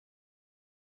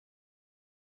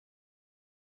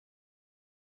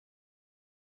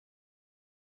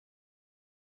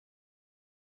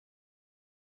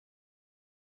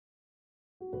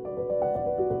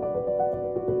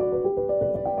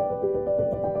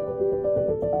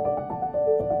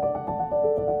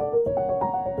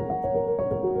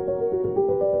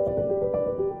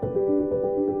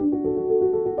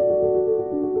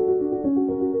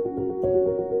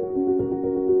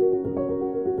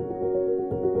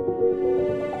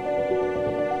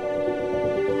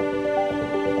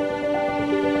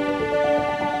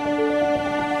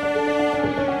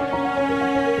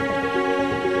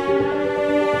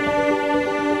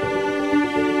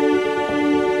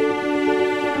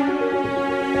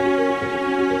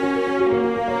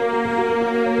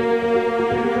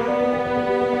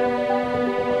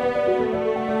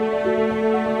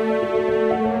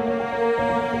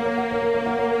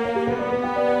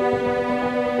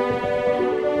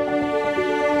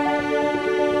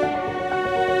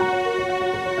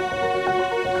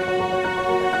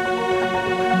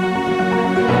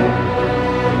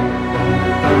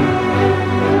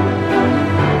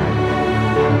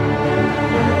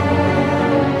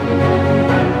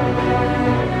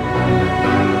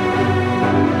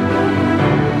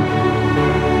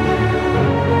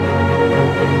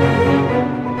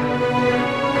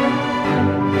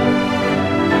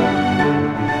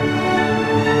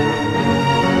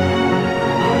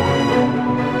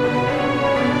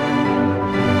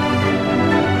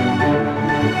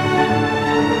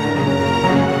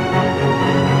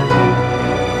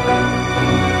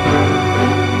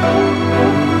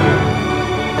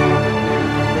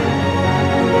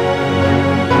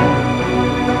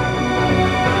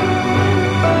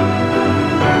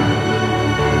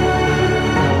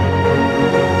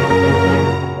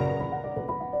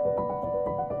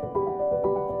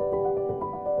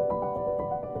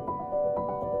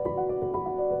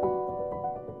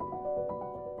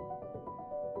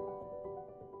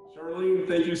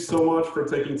thank you so much for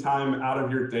taking time out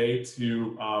of your day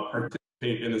to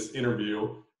participate in this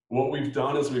interview. What we've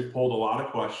done is we've pulled a lot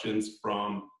of questions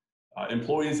from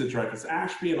employees at Dreyfus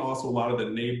Ashby and also a lot of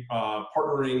the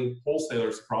partnering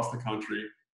wholesalers across the country,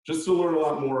 just to learn a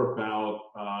lot more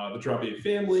about the Drappier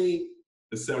family,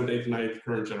 the 7th, 8th, and 9th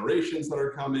current generations that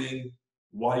are coming,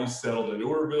 why you settled in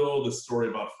Urville, the story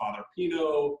about Father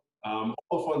Pino, all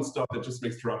the fun stuff that just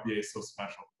makes Drappier so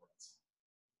special for us.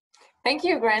 Thank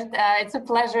you, Grant. It's a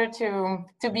pleasure to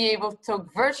be able to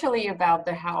talk virtually about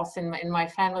the house in my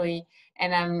family,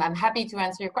 and I'm happy to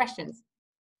answer your questions.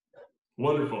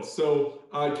 Wonderful. So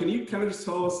can you kind of just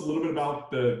tell us a little bit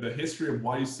about the history of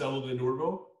why you settled in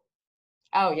Urville?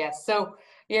 Oh, yes. So,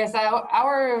 yes,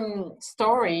 our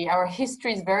story, our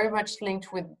history is very much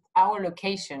linked with our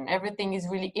location. Everything is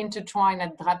really intertwined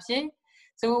at Drappier.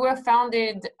 So we were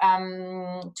founded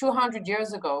 200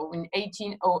 years ago in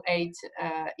 1808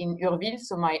 in Urville.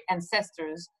 So my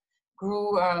ancestors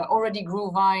already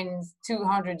grew vines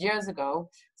 200 years ago.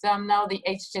 So I'm now the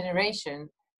 8th generation.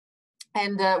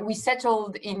 And we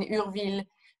settled in Urville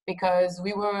because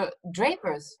we were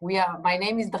drapers. My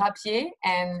name is Drappier,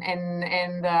 and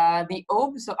the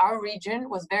Aube, so our region,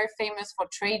 was very famous for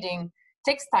trading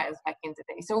textiles back in the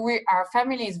day. So our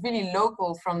family is really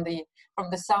local from the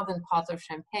southern part of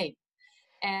Champagne.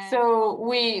 And so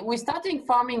we started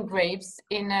farming grapes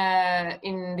in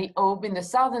the Aube, in the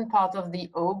southern part of the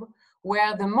Aube,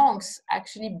 where the monks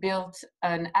actually built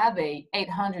an abbey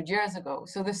 800 years ago.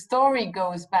 So the story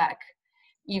goes back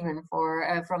even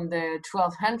from the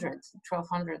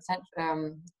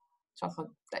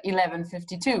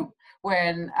 1152,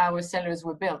 when our cellars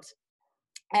were built.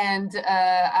 And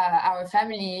our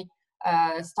family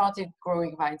started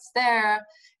growing vines there,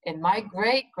 and my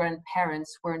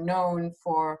great-grandparents were known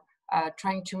for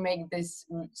trying to make this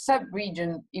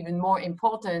sub-region even more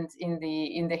important in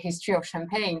the history of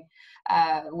Champagne,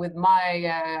 with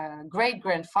my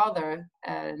great-grandfather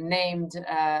named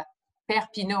Père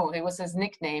Pinot. It was his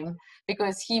nickname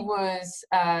because he was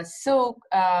so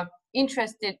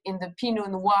interested in the Pinot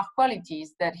Noir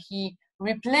qualities that he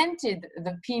replanted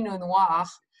the Pinot Noir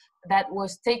that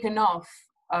was taken off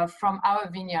from our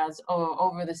vineyards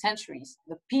over the centuries.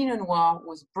 The Pinot Noir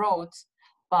was brought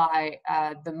by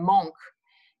the monk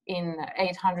in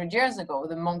 800 years ago,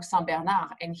 the monk Saint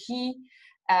Bernard, and he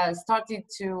started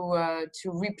to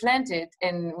replant it,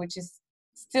 and which is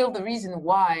still the reason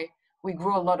why we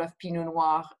grow a lot of Pinot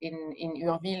Noir in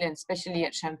Urville, and especially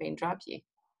at Champagne Drappier.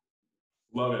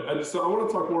 Love it. And so I want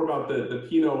to talk more about the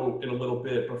Pinot in a little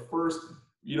bit, but first,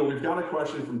 we've got a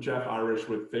question from Jeff Irish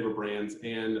with Favorite Brands,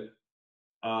 and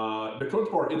the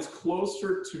Côte d'Or, it's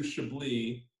closer to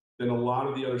Chablis than a lot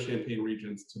of the other Champagne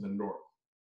regions to the north.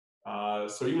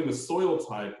 So even the soil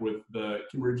type with the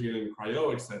Kimmeridgian and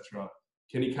Crayot, etc.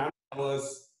 Can you kind of tell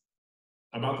us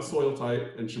about the soil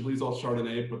type? And Chablis is all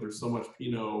Chardonnay, but there's so much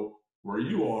Pinot where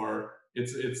you are.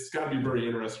 It's got to be very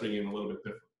interesting and a little bit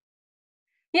different.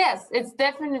 Yes, it's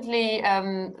definitely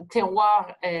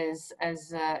terroir is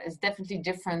definitely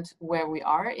different where we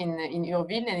are in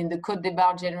Urville and in the Côte des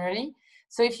Bar generally.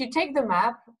 So if you take the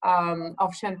map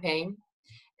of Champagne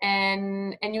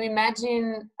and you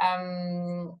imagine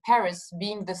Paris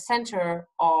being the center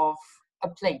of a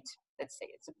plate, let's say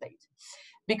it's a plate,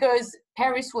 because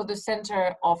Paris was the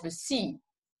center of a sea,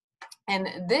 and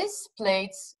this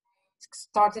plate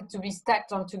started to be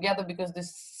stacked on together because the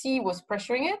sea was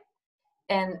pressuring it.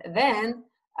 And then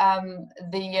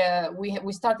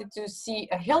we started to see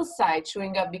a hillside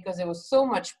showing up because there was so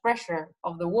much pressure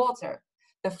of the water.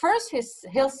 The first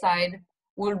hillside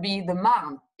will be the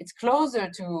Marne. It's closer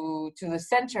to the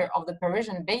center of the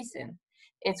Parisian basin.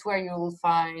 It's where you will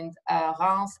find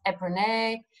Reims,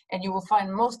 Epernay, and you will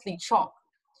find mostly chalk.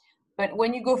 But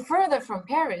when you go further from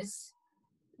Paris,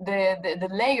 the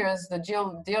layers, the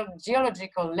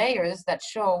geological layers that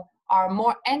show are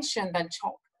more ancient than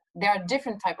chalk. They are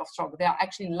different type of chalk. They are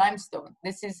actually limestone.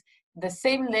 This is the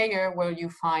same layer where you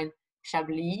find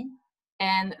Chablis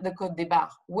and the Côte des Bar,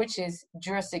 which is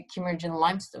Jurassic Kimmeridgian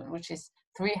limestone, which is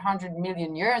 300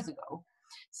 million years ago.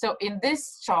 So in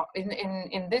this chalk,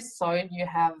 in this soil, you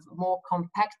have more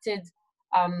compacted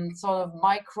sort of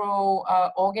micro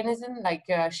organism like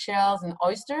shells and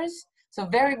oysters. So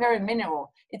very, very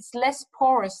mineral. It's less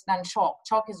porous than chalk.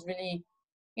 Chalk is really,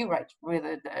 you write with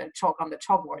the chalk on the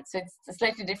chalkboard. So it's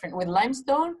slightly different. With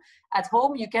limestone, at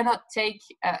home, you cannot take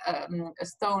a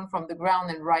stone from the ground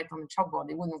and write on the chalkboard.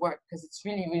 It wouldn't work because it's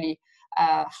really, really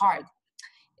hard.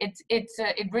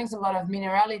 It brings a lot of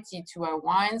minerality to our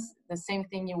wines, the same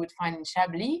thing you would find in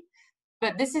Chablis.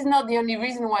 But this is not the only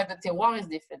reason why the terroir is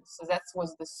different. So that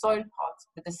was the soil part.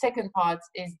 But the second part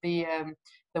is the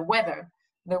weather.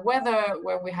 the weather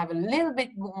where we have a little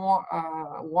bit more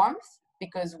warmth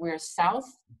because we're south.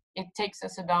 It takes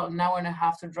us about an hour and a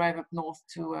half to drive up north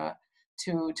to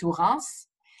Reims.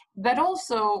 But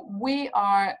also we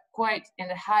are quite in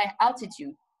a high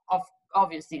altitude.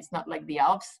 Obviously, it's not like the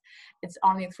Alps. It's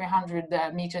only 300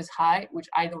 meters high, which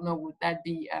I don't know would that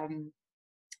be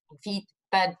feet,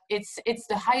 but it's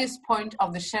the highest point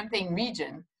of the Champagne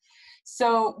region.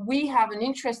 So we have an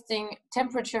interesting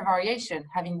temperature variation,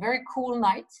 having very cool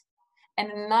nights and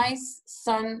a nice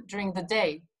sun during the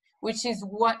day, which is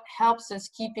what helps us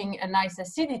keeping a nice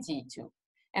acidity too.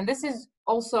 And this is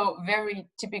also very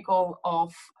typical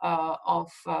of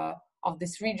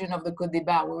this region of the Côte des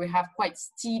Bas, where we have quite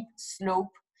steep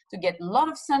slope to get a lot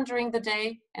of sun during the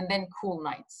day and then cool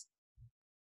nights.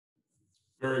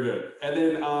 Very good. And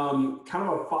then kind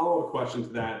of a follow-up question to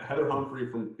that, Heather Humphrey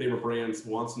from Favorite Brands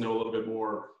wants to know a little bit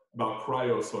more about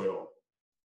cryo soil.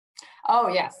 Oh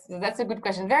yes, that's a good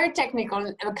question. Very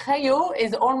technical. Cryo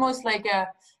is almost like a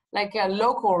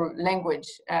local language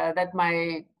that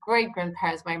my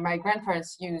great-grandparents, my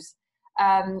grandparents use.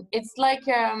 It's like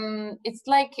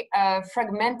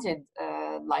fragmented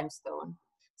limestone.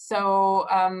 So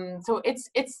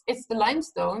it's the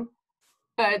limestone,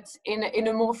 but in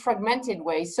a more fragmented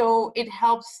way. So it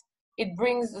helps. It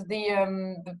brings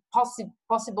the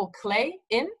possible clay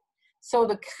in. So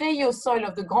the crayeux soil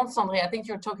of the Grande Cendrée, I think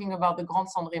you're talking about the Grande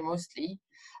Cendrée mostly,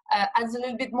 adds a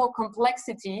little bit more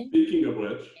complexity. Speaking of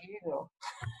which. Here you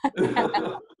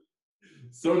go.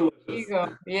 So delicious. Here you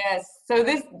go. Yes. So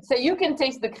you can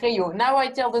taste the crayeux. Now I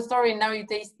tell the story. Now you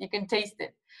can taste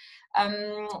it.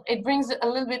 It brings a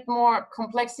little bit more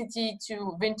complexity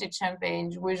to vintage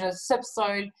champagne with a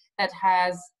subsoil that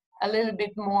has a little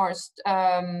bit more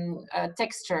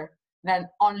texture than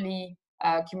only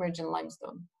Kimmeridgian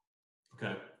limestone.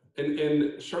 Okay.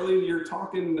 And Charline, you're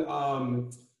talking,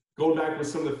 going back with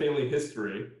some of the family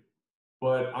history,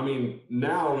 but I mean,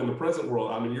 now in the present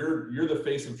world, I mean, you're the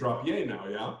face of Drappier now,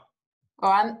 yeah?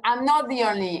 Well, I'm not the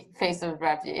only face of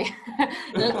Drappier.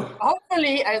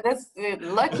 Hopefully,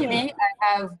 luckily,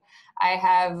 I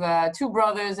have two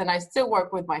brothers, and I still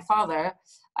work with my father.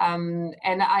 And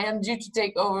I am due to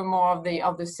take over more of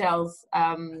the sales.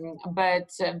 But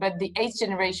the eighth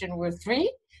generation were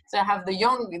three. So I have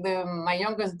my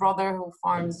youngest brother who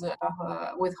farms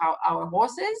with our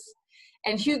horses,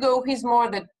 and Hugo, he's more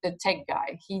the tech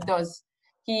guy. He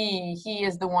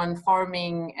is the one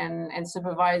farming and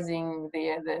supervising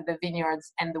the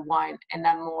vineyards and the wine, and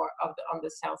I'm more on the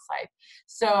sales side.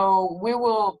 So we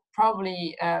will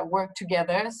probably work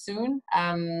together soon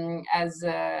as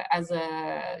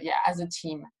a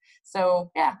team.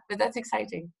 So yeah, but that's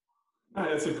exciting.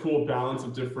 It's a cool balance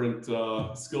of different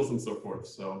skills and so forth.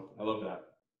 So I love that.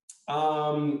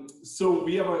 So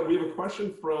we have a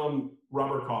question from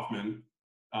Robert Kaufman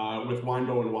with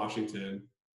Winebow in Washington.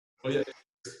 Oh yeah.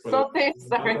 Sorry.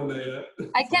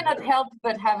 I cannot help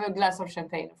but have a glass of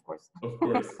champagne, of course. Of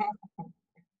course.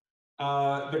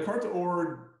 The Carte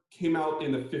d'Or came out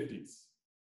in the 50s.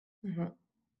 Mm-hmm.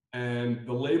 And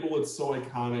the label is so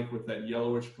iconic with that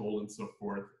yellowish gold and so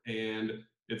forth. And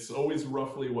it's always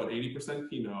roughly, 80%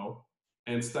 Pinot.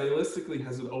 And stylistically,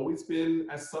 has it always been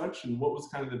as such? And what was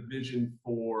kind of the vision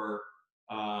for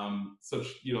such,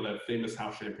 that famous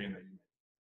house champagne that you made?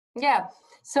 Yeah,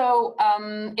 so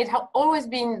it had always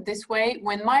been this way.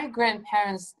 When my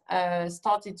grandparents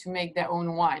started to make their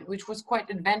own wine, which was quite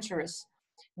adventurous,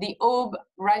 the Aube,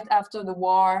 right after the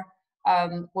war,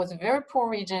 was a very poor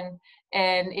region,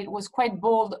 and it was quite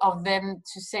bold of them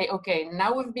to say, okay,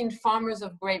 now we've been farmers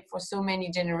of grape for so many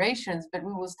generations, but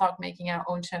we will start making our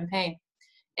own champagne.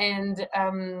 And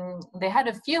they had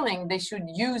a feeling they should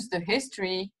use the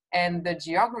history and the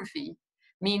geography,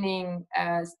 meaning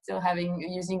still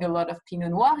using a lot of Pinot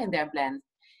Noir in their blend.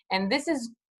 And this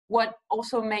is what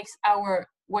also makes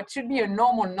what should be a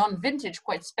normal non-vintage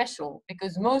quite special,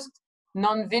 because most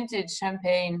non-vintage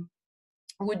champagne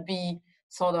would be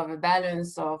sort of a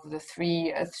balance of the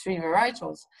three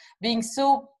varietals. Being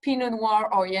so Pinot Noir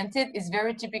oriented is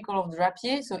very typical of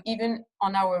Drappier. So even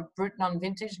on our Brut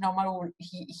non-vintage, normally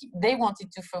they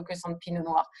wanted to focus on Pinot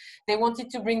Noir. They wanted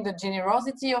to bring the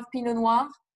generosity of Pinot Noir,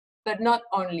 but not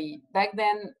only. Back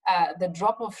then, the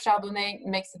drop of Chardonnay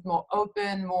makes it more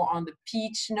open, more on the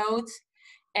peach note.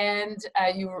 And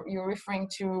you're referring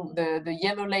to the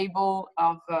yellow label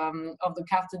of the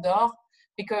Carte d'Or,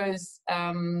 because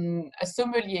a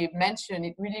sommelier mentioned,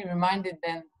 it really reminded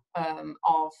them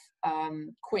of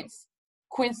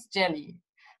quince jelly.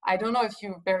 I don't know if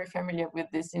you're very familiar with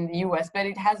this in the US, but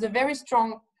it has a very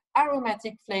strong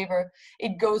aromatic flavor.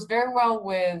 It goes very well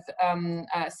with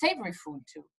savory food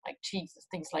too, like cheese,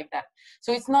 things like that.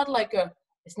 So it's not like a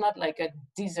it's not like a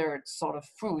dessert sort of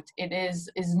fruit. It is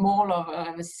more of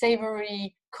a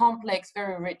savory, complex,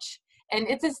 very rich. And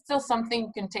it is still something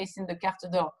you can taste in the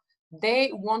Carte d'Or.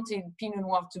 They wanted Pinot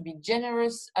Noir to be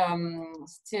generous,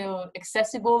 still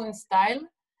accessible in style,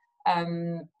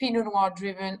 Pinot Noir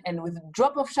driven, and with a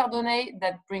drop of Chardonnay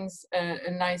that brings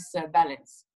a nice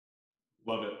balance.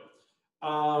 Love it.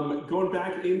 Going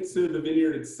back into the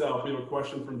vineyard itself, we have a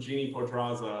question from Jeannie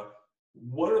Podraza.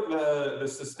 What are the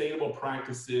sustainable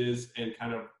practices and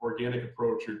kind of organic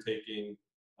approach you're taking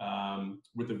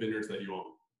with the vineyards that you own?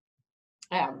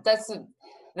 Yeah,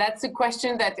 that's a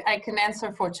question that I can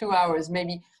answer for 2 hours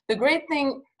maybe. The great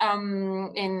thing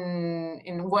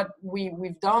in what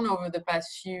we've done over the past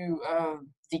few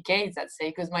decades, I'd say,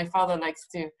 because my father likes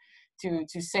to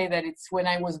say that it's when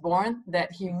I was born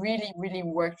that he really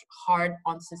worked hard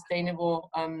on sustainable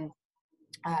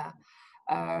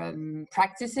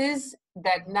practices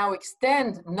that now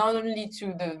extend not only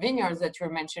to the vineyards that you're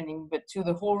mentioning, but to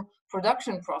the whole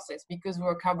production process, because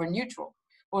we're carbon neutral.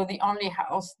 We're the only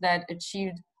house that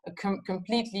achieved a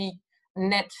completely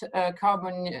net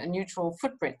carbon neutral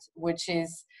footprint, which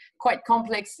is quite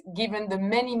complex given the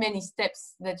many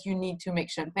steps that you need to make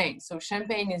champagne. So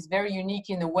champagne is very unique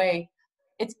in a way.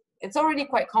 It's already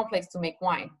quite complex to make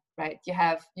wine, right?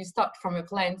 You start from a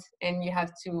plant and you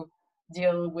have to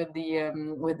deal with the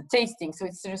tasting. So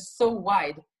it's just so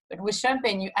wide. But with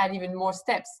champagne, you add even more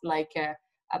steps, like a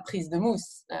prise de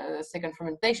mousse, second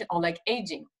fermentation, or like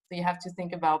aging. So you have to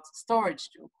think about storage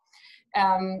too.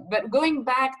 But going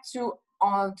back to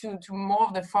more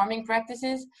of the farming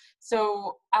practices.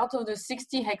 So out of the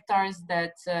 60 hectares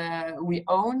that we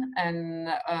own and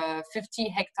 50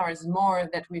 hectares more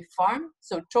that we farm.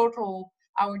 So total,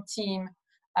 our team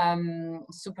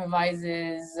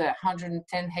supervises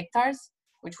 110 hectares,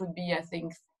 which would be, I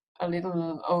think, a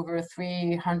little over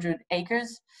 300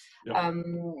 acres. Yep.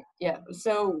 Yeah,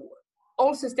 so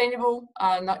all sustainable,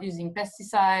 not using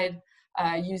pesticide,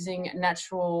 using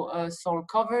natural soil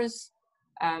covers.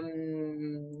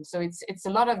 So it's a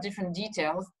lot of different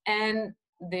details. And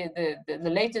the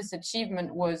latest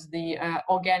achievement was the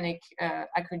organic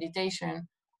accreditation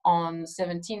on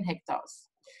 17 hectares.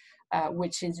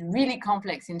 Which is really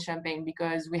complex in Champagne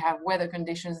because we have weather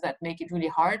conditions that make it really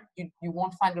hard. You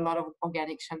won't find a lot of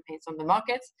organic champagnes on the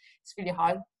market. It's really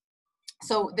hard.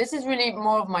 So this is really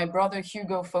more of my brother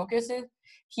Hugo focuses.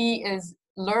 He is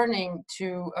learning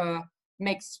to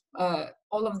make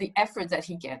all of the efforts that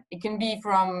he can. It can be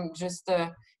from just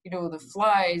the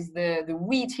flies, the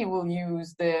wheat he will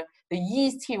use, the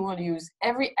yeast he will use.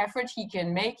 Every effort he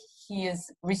can make, he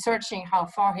is researching how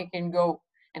far he can go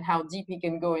and how deep he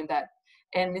can go in that.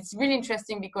 And it's really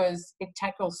interesting because it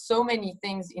tackles so many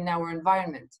things in our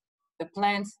environment. The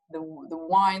plants, the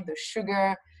wine, the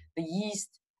sugar, the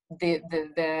yeast,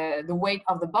 the weight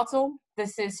of the bottle.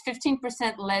 This is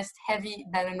 15% less heavy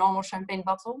than a normal champagne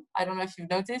bottle. I don't know if you've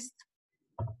noticed.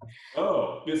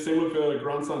 Oh, the same with the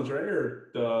Grand Cendré, or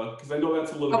because I know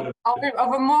that's a little bit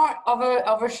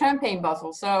of a champagne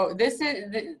bottle. So this is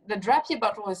the Drappier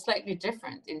bottle is slightly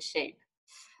different in shape.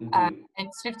 Mm-hmm.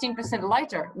 It's 15%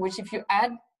 lighter, which if you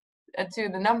add to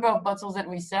the number of bottles that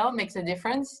we sell makes a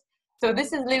difference. So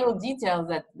this is little details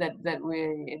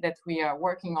that we are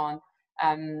working on,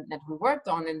 that we worked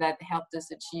on, and that helped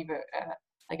us achieve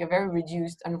a very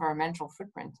reduced environmental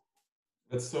footprint.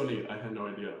 That's so neat. I had no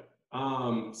idea.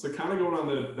 So kind of going on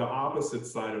the opposite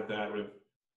side of that with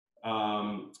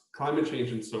climate change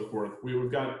and so forth,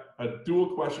 we've got a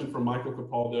dual question from Michael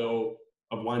Capaldo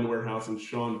of Wine Warehouse and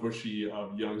Sean Bushy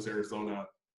of Young's, Arizona.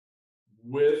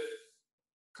 With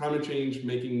climate change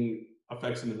making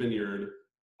effects in the vineyard,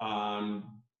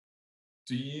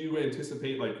 do you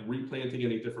anticipate replanting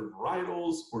any different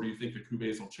varietals, or do you think the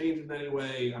cuvées will change in any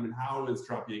way? I mean, how is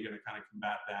Drappier going to kind of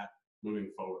combat that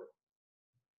moving forward?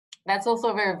 That's also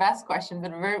a very vast question,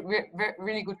 but a very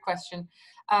really good question.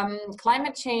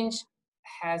 Climate change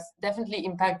has definitely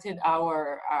impacted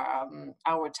our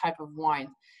type of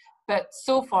wine. But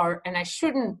so far, and I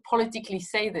shouldn't politically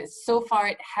say this, so far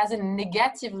it hasn't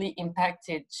negatively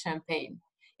impacted Champagne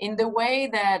in the way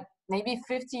that maybe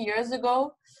 50 years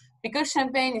ago, because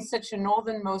Champagne is such a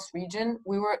northernmost region,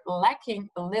 we were lacking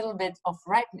a little bit of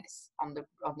ripeness on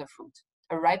the fruit,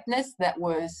 a ripeness that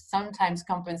was sometimes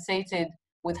compensated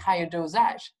with higher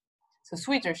dosage, so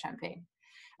sweeter Champagne.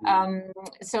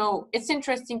 So it's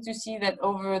interesting to see that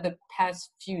over the past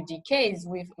few decades,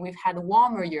 we've had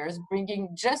warmer years, bringing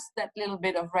just that little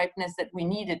bit of ripeness that we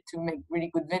needed to make really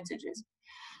good vintages.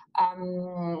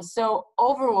 So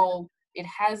overall, it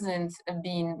hasn't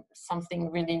been something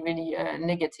really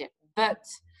negative. But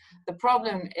the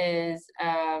problem is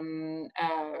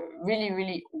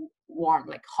really warm,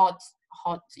 like hot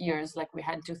years like we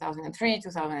had in 2003,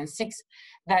 2006,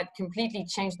 that completely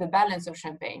changed the balance of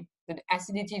champagne. The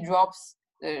acidity drops,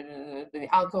 the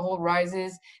alcohol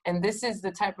rises, and this is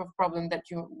the type of problem that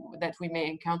we may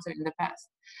encounter in the past,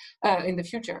 in the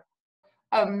future.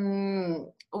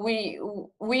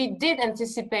 We did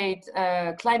anticipate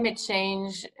climate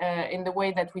change in the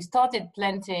way that we started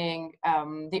planting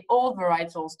the old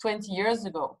varietals 20 years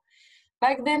ago.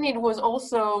 Back then, it was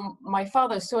also, my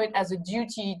father saw it as a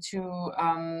duty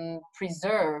to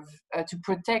preserve, to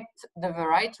protect the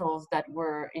varietals that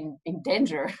were in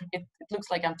danger. It looks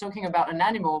like I'm talking about an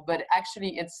animal, but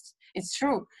actually it's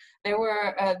true. There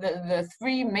were, the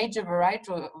three major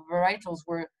varietals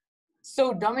were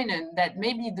so dominant that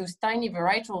maybe those tiny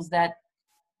varietals that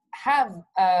have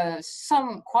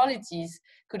some qualities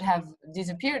could have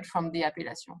disappeared from the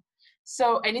appellation.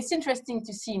 So, and it's interesting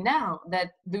to see now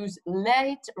that those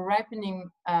late ripening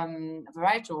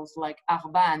varietals like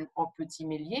Arban or Petit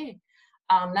Méliès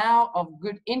are now of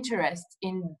good interest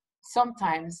in,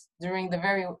 sometimes during the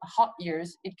very hot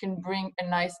years, it can bring a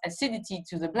nice acidity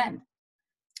to the blend.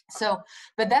 So,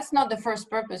 but that's not the first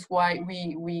purpose why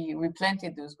we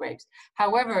planted those grapes.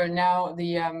 However, now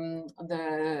the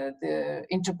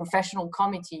interprofessional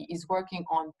committee is working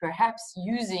on perhaps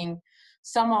using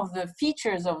some of the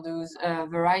features of those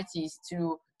varieties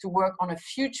to work on a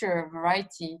future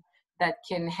variety that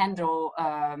can handle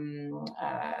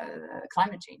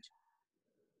climate change.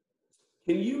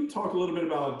 Can you talk a little bit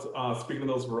about, speaking of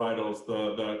those varietals,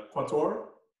 the Quatuor?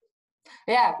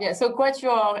 Yeah. So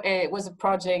Quatuor was a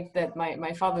project that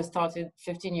my father started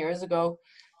 15 years ago.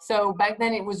 So back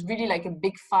then it was really like a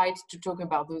big fight to talk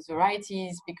about those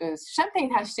varieties, because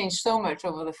champagne has changed so much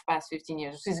over the past 15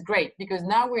 years, which is great because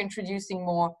now we're introducing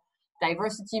more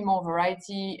diversity, more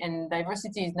variety, and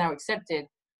diversity is now accepted.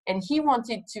 And he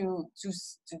wanted to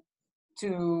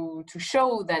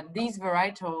show that these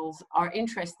varietals are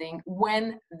interesting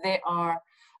when they are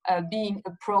being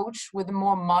approached with a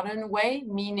more modern way,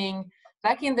 meaning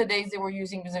back in the days they were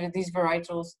using these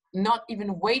varietals not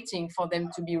even waiting for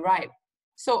them to be ripe.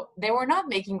 So they were not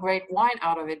making great wine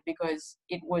out of it because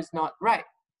it was not ripe.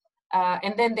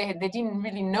 And then they didn't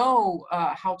really know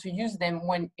how to use them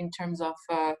when in terms of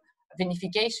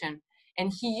vinification.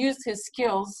 And he used his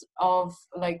skills of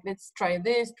like, let's try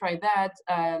this, try that.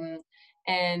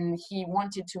 And he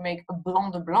wanted to make a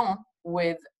Blanc de Blanc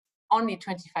with only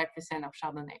 25% of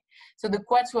Chardonnay. So the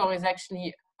Quatuor is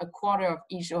actually a quarter of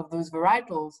each of those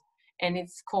varietals. And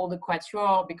it's called a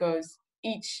Quatuor because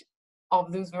each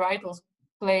of those varietals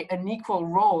play an equal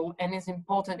role and is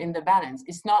important in the balance.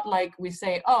 It's not like we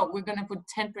say, oh, we're going to put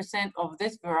 10% of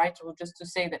this varietal just to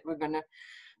say that we're going to,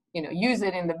 use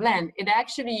it in the blend. It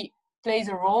actually plays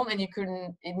a role, and you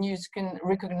can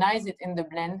recognize it in the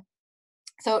blend.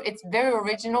 So it's very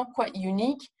original, quite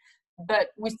unique, but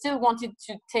we still want it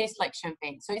to taste like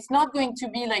champagne. So it's not going to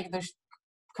be like the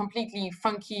completely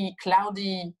funky,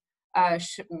 cloudy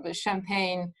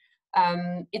champagne.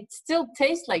 It still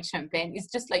tastes like champagne.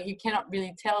 It's just like you cannot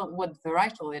really tell what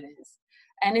varietal it is.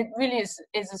 And it really is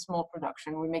a small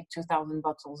production. We make 2,000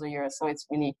 bottles a year. So it's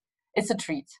a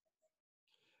treat.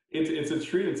 It's a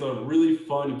treat. It's a really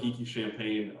fun, geeky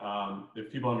champagne.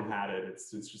 If people haven't had it,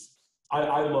 it's just,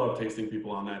 I love tasting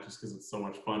people on that just because it's so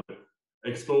much fun to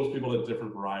expose people to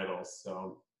different varietals.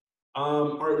 So,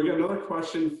 all right, we got another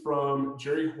question from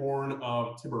Jerry Horn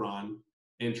of Tiburon.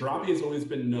 And Drappier has always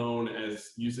been known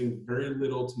as using very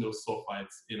little to no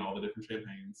sulfites in all the different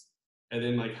champagnes. And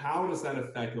then, like, how does that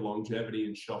affect the longevity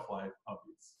and shelf life of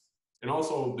these? And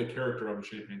also the character of the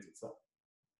champagnes itself.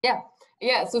 Yeah.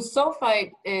 So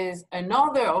sulfite is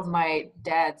another of my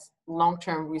dad's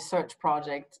long-term research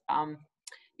project.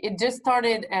 It just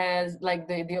started as like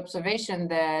the observation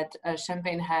that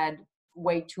champagne had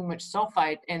way too much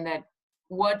sulfite, and that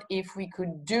what if we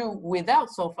could do without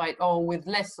sulfite or with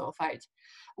less sulfite,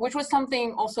 which was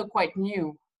something also quite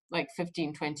new, like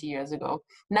 15, 20 years ago.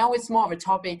 Now it's more of a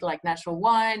topic like natural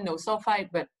wine, no sulfite,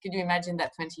 but could you imagine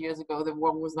that 20 years ago, the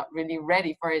world was not really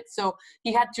ready for it. So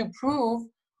he had to prove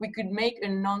we could make a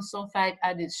non-sulfite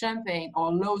added champagne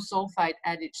or low sulfite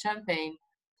added champagne,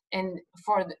 and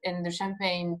the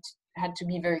champagne had to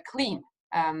be very clean.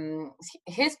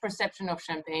 His perception of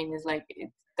champagne is like, it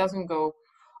doesn't go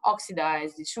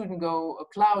oxidized, it shouldn't go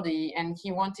cloudy, and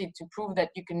he wanted to prove that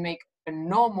you can make a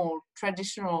normal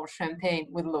traditional champagne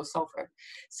with low sulfur.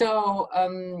 So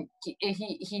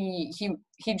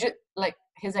he just, like,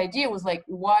 his idea was like,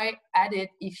 why add it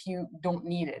if you don't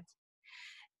need it?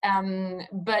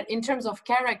 But in terms of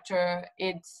character,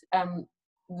 it's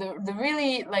the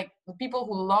really, like, the people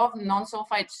who love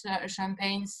non-sulfite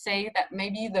champagne say that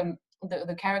maybe the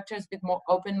the character is a bit more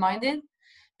open-minded,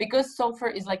 because sulfur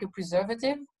is like a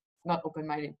preservative, not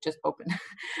open-minded, just open.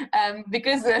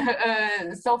 Because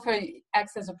sulfur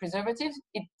acts as a preservative,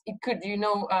 it could,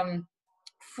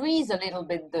 freeze a little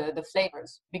bit the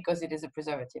flavors, because it is a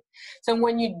preservative. So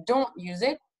when you don't use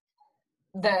it,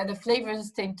 the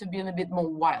flavors tend to be a little bit more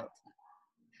wild.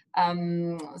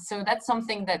 So that's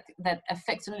something that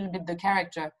affects a little bit the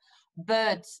character.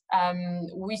 But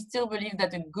we still believe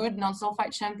that a good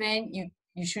non-sulfite champagne,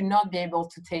 you should not be able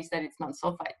to taste that it's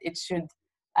non-sulfite. It should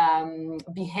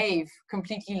behave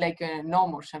completely like a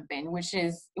normal champagne, which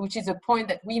is a point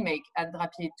that we make at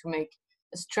Drappier, to make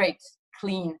a straight,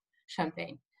 clean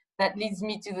champagne. That leads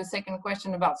me to the second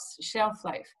question about shelf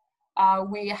life.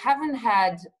 We haven't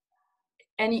had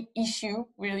any issue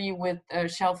really with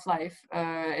shelf life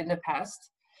in the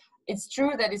past. It's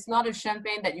true that it's not a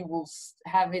champagne that you will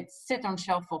have it sit on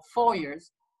shelf for 4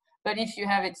 years, but if you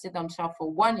have it sit on shelf for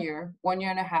 1 year, 1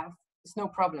 year and a half, it's no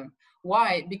problem.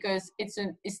 Why? Because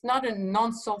it's not a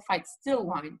non-sulfite still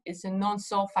wine, it's a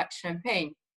non-sulfite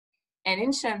champagne. And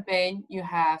in champagne, you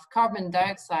have carbon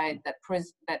dioxide that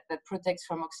protects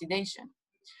from oxidation.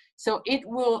 So it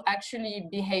will actually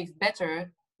behave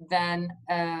better than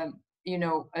a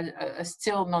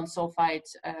still non-sulfite,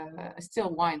 a still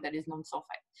wine that is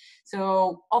non-sulfite.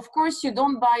 So of course you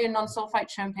don't buy a non-sulfite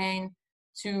champagne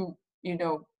to,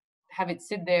 have it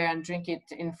sit there and drink it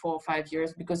in 4 or 5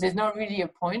 years, because there's not really a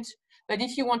point. But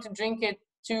if you want to drink it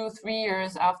 2, 3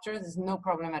 years after, there's no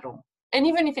problem at all. And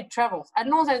even if it travels, as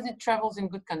long as it travels in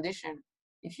good condition,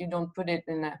 if you don't put it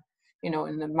in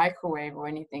in the microwave or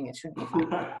anything, it should be fine.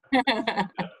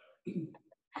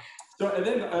 So, and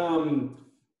then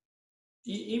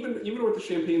even with the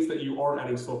champagnes that you are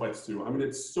adding sulfites to, I mean,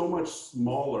 it's so much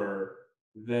smaller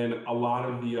than a lot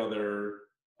of the other,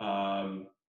 a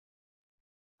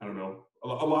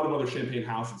lot of other champagne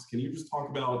houses. Can you just talk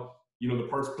about, the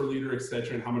parts per liter, et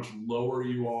cetera, and how much lower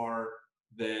you are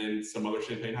than some other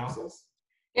champagne houses?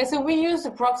 Yeah, so we use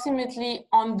approximately,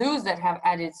 on those that have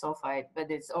added sulfite, but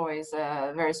it's always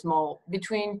very small,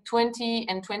 between 20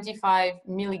 and 25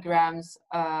 milligrams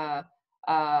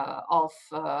of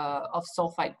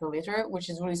sulfite per liter, which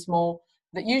is really small.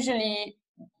 But usually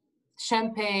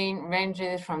champagne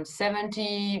ranges from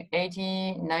 70,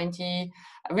 80, 90.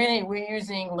 Really, we're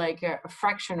using like a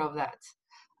fraction of that.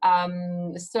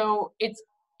 So it's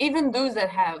even those that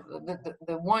have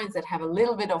the wines that have a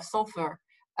little bit of sulfur,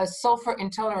 a sulfur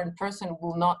intolerant person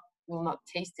will not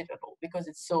taste it at all, because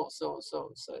it's so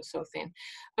thin.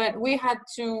 But we had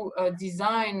to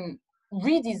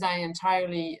redesign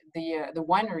entirely the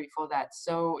winery for that.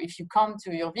 So if you come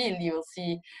to Urville, you'll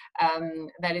see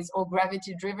that it's all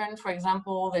gravity driven. For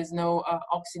example, there's no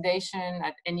oxidation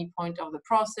at any point of the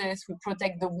process. We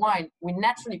protect the wine. We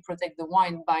naturally protect the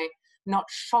wine by not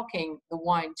shocking the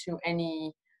wine to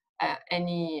any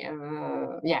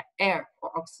air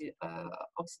or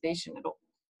oxidation at all.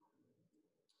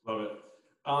 Love it.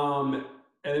 And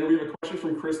then we have a question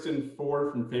from Kristen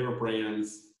Ford from Favorite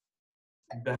Brands.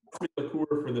 The liqueur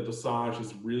for the dosage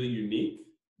is really unique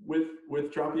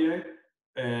with Drappier.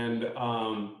 And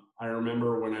I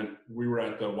remember when we were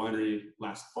at the winery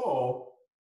last fall,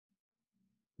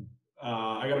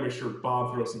 I got to make sure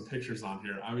Bob throws some pictures on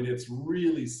here. I mean, it's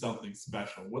really something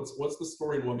special. What's the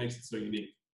story and what makes it so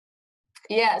unique?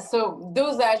 Yeah, so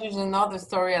dosage is another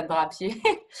story at Drappier.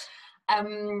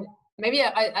 Maybe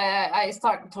I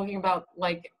start talking about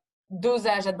like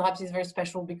dosage at Drappier is very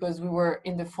special because we were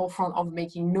in the forefront of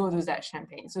making no dosage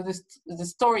champagne. So the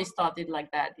story started like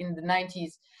that in the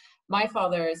 90s. My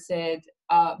father said,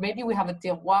 maybe we have a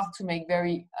terroir to make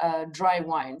very dry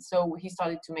wine. So he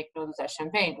started to make no dosage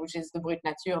champagne, which is the Brut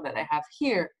Nature that I have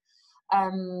here,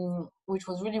 which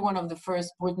was really one of the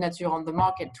first Brut Nature on the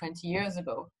market 20 years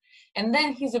ago. And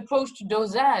then his approach to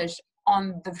dosage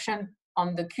on the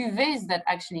cuvées that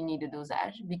actually need a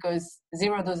dosage, because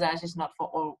zero dosage is not for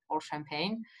all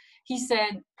champagne. He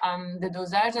said, the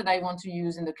dosage that I want to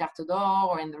use in the Carte d'Or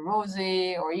or in the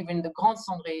Rosé or even the Grand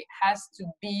Cendré has to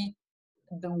be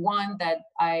the one that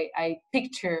I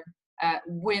picture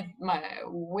with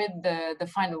the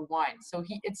final wine. So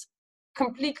it's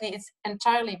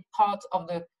entirely part of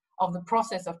the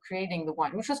process of creating the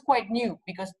wine, which was quite new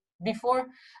because before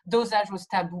dosage was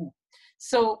taboo.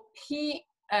 So he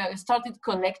started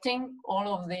collecting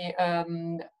all the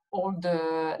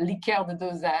liqueur de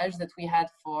dosage that we had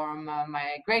from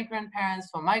my great-grandparents,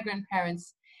 from my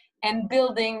grandparents, and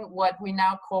building what we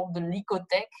now call the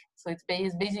Licothèque. So it's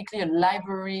basically a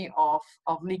library of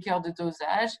liqueur de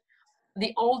dosage.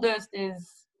 The oldest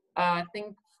is, I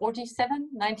think,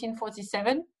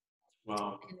 1947.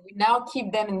 Wow. And we now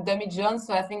keep them in demijohns.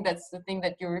 So I think that's the thing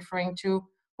that you're referring to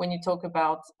when you talk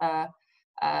about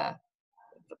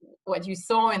what you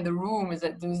saw in the room is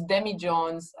that those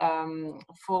demijohns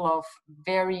full of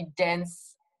very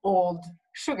dense old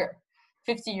sugar,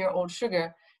 50-year-old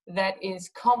sugar that is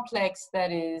complex,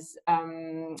 that is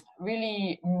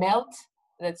really melt,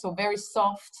 that's so very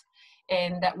soft,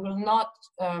 and that will not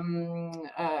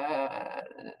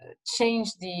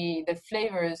change the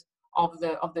flavors of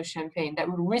the champagne, that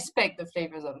will respect the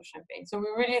flavors of the champagne. So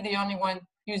we're really the only one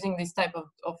using this type of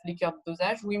liqueur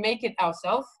dosage. We make it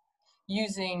ourselves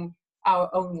using our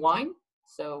own wine,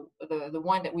 so the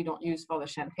wine that we don't use for the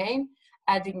champagne,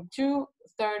 adding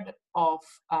 2/3 of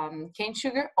cane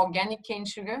sugar, organic cane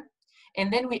sugar,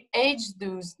 and then we age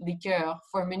those liqueurs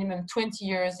for a minimum 20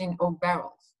 years in oak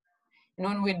barrels. And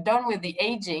when we're done with the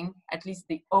aging, at least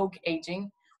the oak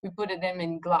aging, we put them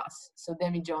in glass, so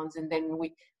demijohns, and then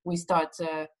we start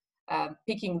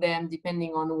picking them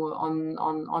depending on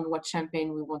what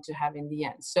champagne we want to have in the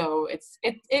end. So it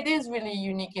is really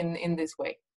unique in this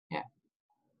way. Yeah.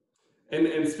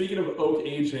 And speaking of oak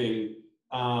aging,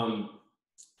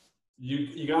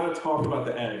 you got to talk about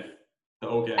the egg, the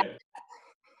oak egg.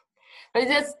 But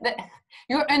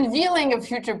you're unveiling a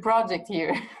future project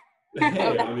here.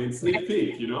 Hey, I mean, sneak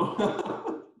peek, you know?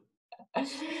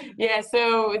 Yeah,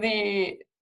 so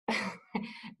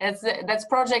that's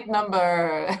project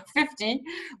number 50,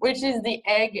 which is the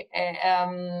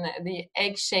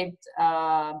egg-shaped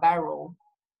barrel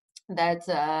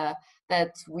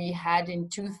that we had in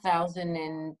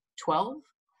 2012.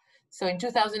 So in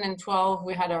 2012,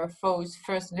 we had our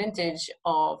first vintage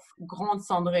of Grand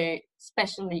Cendré,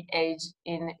 specially aged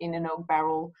in an oak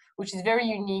barrel, which is very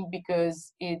unique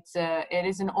because it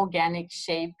is an organic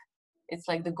shape. It's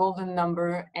like the golden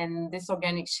number, and this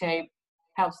organic shape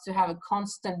helps to have a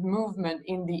constant movement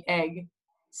in the egg.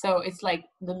 So it's like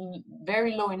the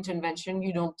very low intervention.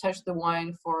 You don't touch the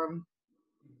wine for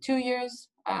 2 years,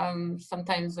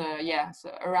 sometimes, so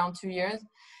around 2 years.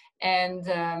 And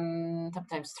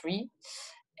sometimes 3,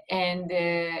 and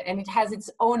it has its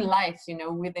own life, you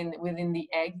know, within the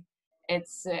egg.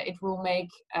 It will make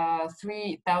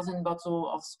 3,000 bottles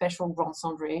of special Grand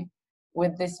Cendré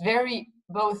with this very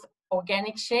both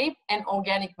organic shape and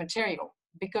organic material,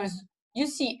 because you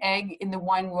see egg in the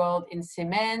wine world in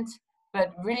cement,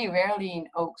 but really rarely in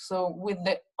oak. So with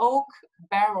the oak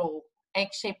barrel,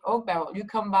 egg-shaped oak barrel, you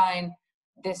combine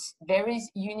this very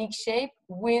unique shape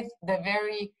with the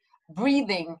very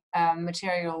breathing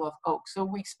material of oak. So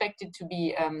we expect it to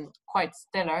be quite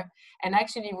stellar. And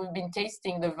actually, we've been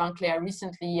tasting the Vin Clair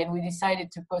recently, and we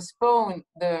decided to postpone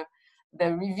the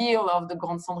reveal of the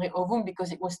Grand Cendré Ovum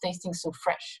because it was tasting so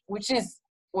fresh, which is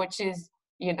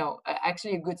you know,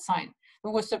 actually a good sign.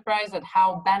 We were surprised at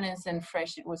how balanced and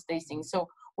fresh it was tasting. So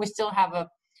we still have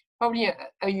probably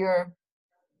a year,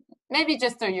 maybe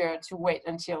just a year to wait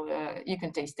until you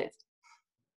can taste it.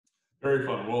 Very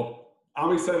fun. Well,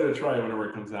 I'm excited to try it whenever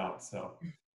it comes out. So,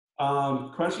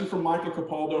 question from Michael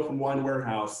Capaldo from Wine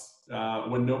Warehouse.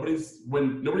 When nobody's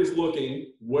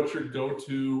looking, what's your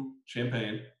go-to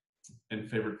champagne and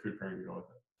favorite food pairing to go with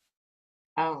it?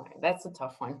 Oh, that's a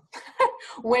tough one.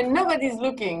 When nobody's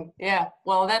looking, yeah.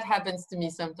 Well, that happens to me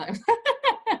sometimes.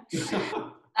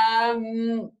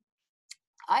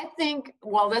 I think,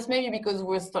 well, that's maybe because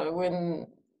when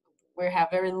we have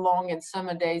very long and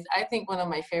summer days. I think one of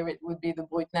my favorite would be the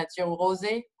Brut Nature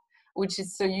Rosé, which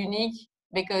is so unique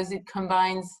because it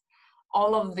combines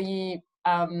all of the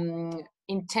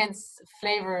intense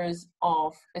flavors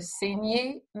of a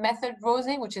saignée method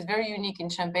rosé, which is very unique in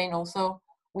Champagne also.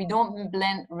 We don't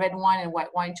blend red wine and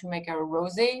white wine to make our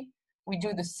rosé. We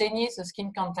do the saignée, so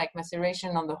skin contact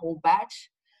maceration on the whole batch.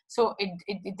 So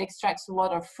it extracts a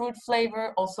lot of fruit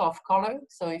flavor, also of color.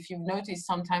 So if you've noticed,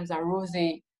 sometimes our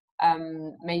rosé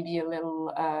maybe a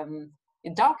little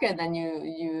darker than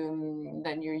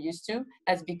you're used to.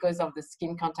 That's because of the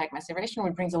skin contact maceration,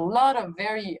 which brings a lot of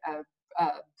very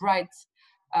bright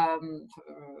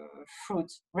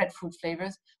red fruit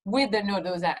flavors with the no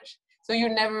dosage. So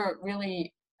you're never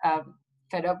really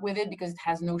fed up with it because it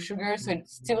has no sugar, so it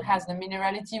still has the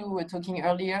minerality we were talking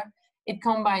earlier. It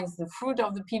combines the fruit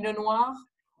of the Pinot Noir,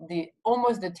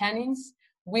 almost the tannins,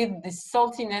 with the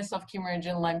saltiness of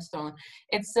Kimmeridgian limestone.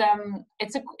 It's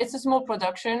a small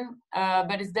production,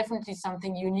 but it's definitely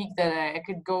something unique that I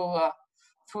could go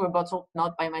through a bottle,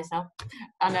 not by myself,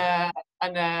 on a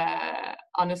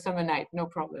summer night, no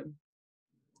problem.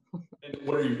 And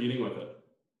what are you eating with it?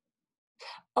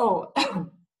 Oh,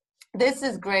 this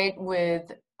is great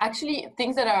with actually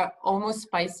things that are almost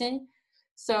spicy.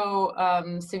 So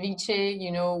ceviche,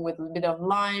 you know, with a bit of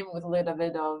lime, with a little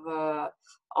bit of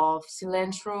of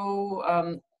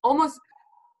cilantro, almost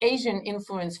Asian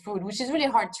influenced food, which is really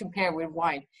hard to pair with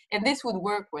wine. And this would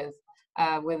work with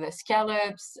the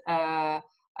scallops, any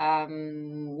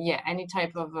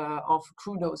type of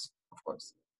crudos, of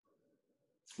course.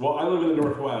 Well, I live in the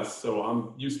Northwest, so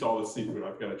I'm used to all the seafood.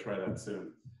 I've got to try that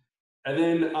soon. And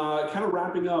then kind of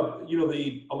wrapping up, you know,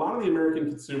 a lot of the American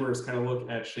consumers kind of look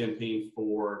at champagne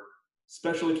for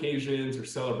special occasions or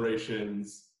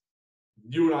celebrations.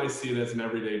 You and I see it as an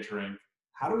everyday drink.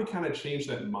 How do we kind of change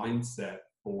that mindset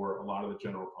for a lot of the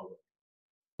general public?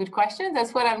 Good question.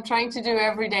 That's what I'm trying to do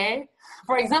every day.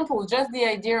 For example, just the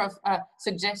idea of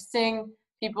suggesting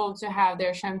people to have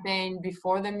their champagne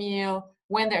before the meal,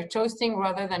 when they're toasting,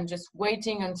 rather than just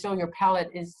waiting until your palate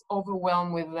is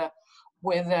overwhelmed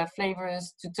with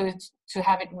flavors to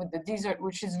have it with the dessert,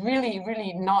 which is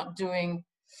really not doing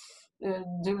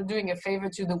a favor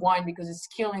to the wine, because it's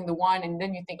killing the wine. And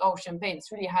then you think, oh, champagne,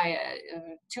 it's really high,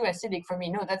 too acidic for me.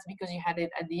 No, that's because you had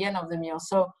it at the end of the meal.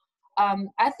 So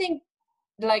I think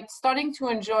like starting to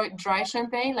enjoy dry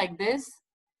champagne like this,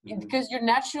 because you're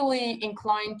naturally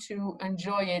inclined to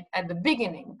enjoy it at the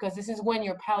beginning, because this is when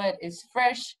your palate is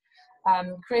fresh,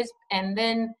 crisp, and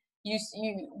then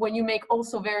when you make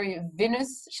also very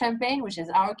vinous champagne, which is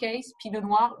our case, Pinot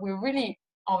Noir, we're really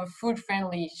of a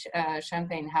food-friendly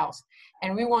champagne house,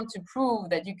 and we want to prove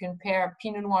that you can pair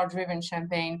Pinot Noir-driven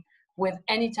champagne with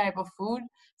any type of food.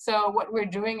 So what we're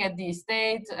doing at the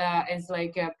estate is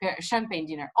like a champagne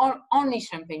dinner, only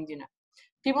champagne dinner.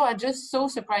 People are just so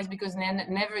surprised because they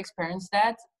never experienced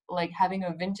that, like having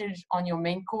a vintage on your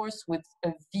main course with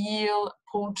a veal,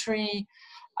 poultry.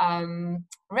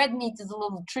 Red meat is a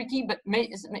little tricky, but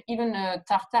even a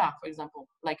tartare, for example,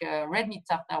 like a red meat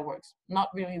tartare works. Not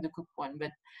really the cooked one,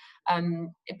 but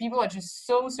people are just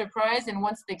so surprised. And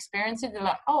once they experience it, they're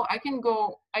like, oh, I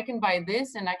can buy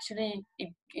this, and actually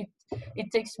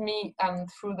it takes me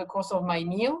through the course of my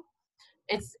meal.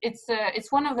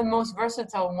 It's one of the most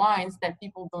versatile wines that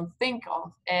people don't think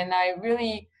of, and I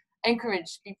really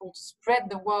encourage people to spread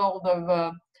the world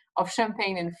of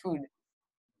champagne and food.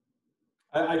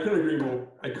 I couldn't agree more.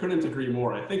 I couldn't agree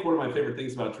more. I think one of my favorite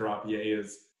things about Drappier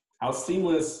is how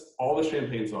seamless all the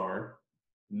champagnes are.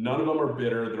 None of them are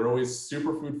bitter. They're always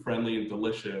super food friendly and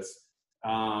delicious,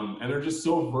 and they're just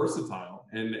so versatile.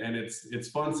 And it's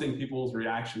fun seeing people's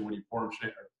reaction when you pour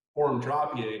them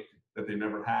Drappier that they've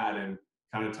never had, and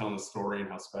kind of telling the story and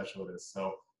how special it is.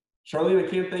 So, Charline, I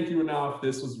can't thank you enough.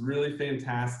 This was really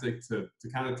fantastic to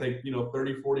kind of take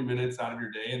 30, 40 minutes out of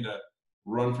your day and to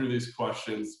run through these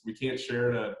questions. We can't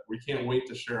wait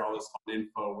to share all this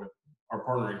info with our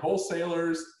partnering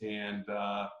wholesalers and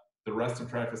the rest of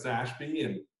Dreyfus Ashby,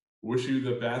 and wish you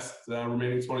the best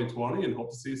remaining 2020 and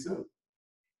hope to see you soon.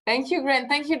 Thank you, Grant.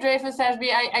 Thank you, Dreyfus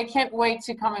Ashby. I can't wait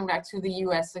to coming back to the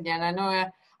US again. I know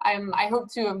I hope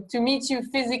to meet you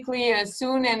physically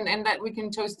soon, and that we can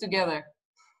toast together.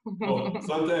 Cool.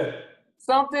 Santé.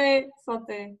 Santé.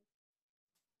 Santé.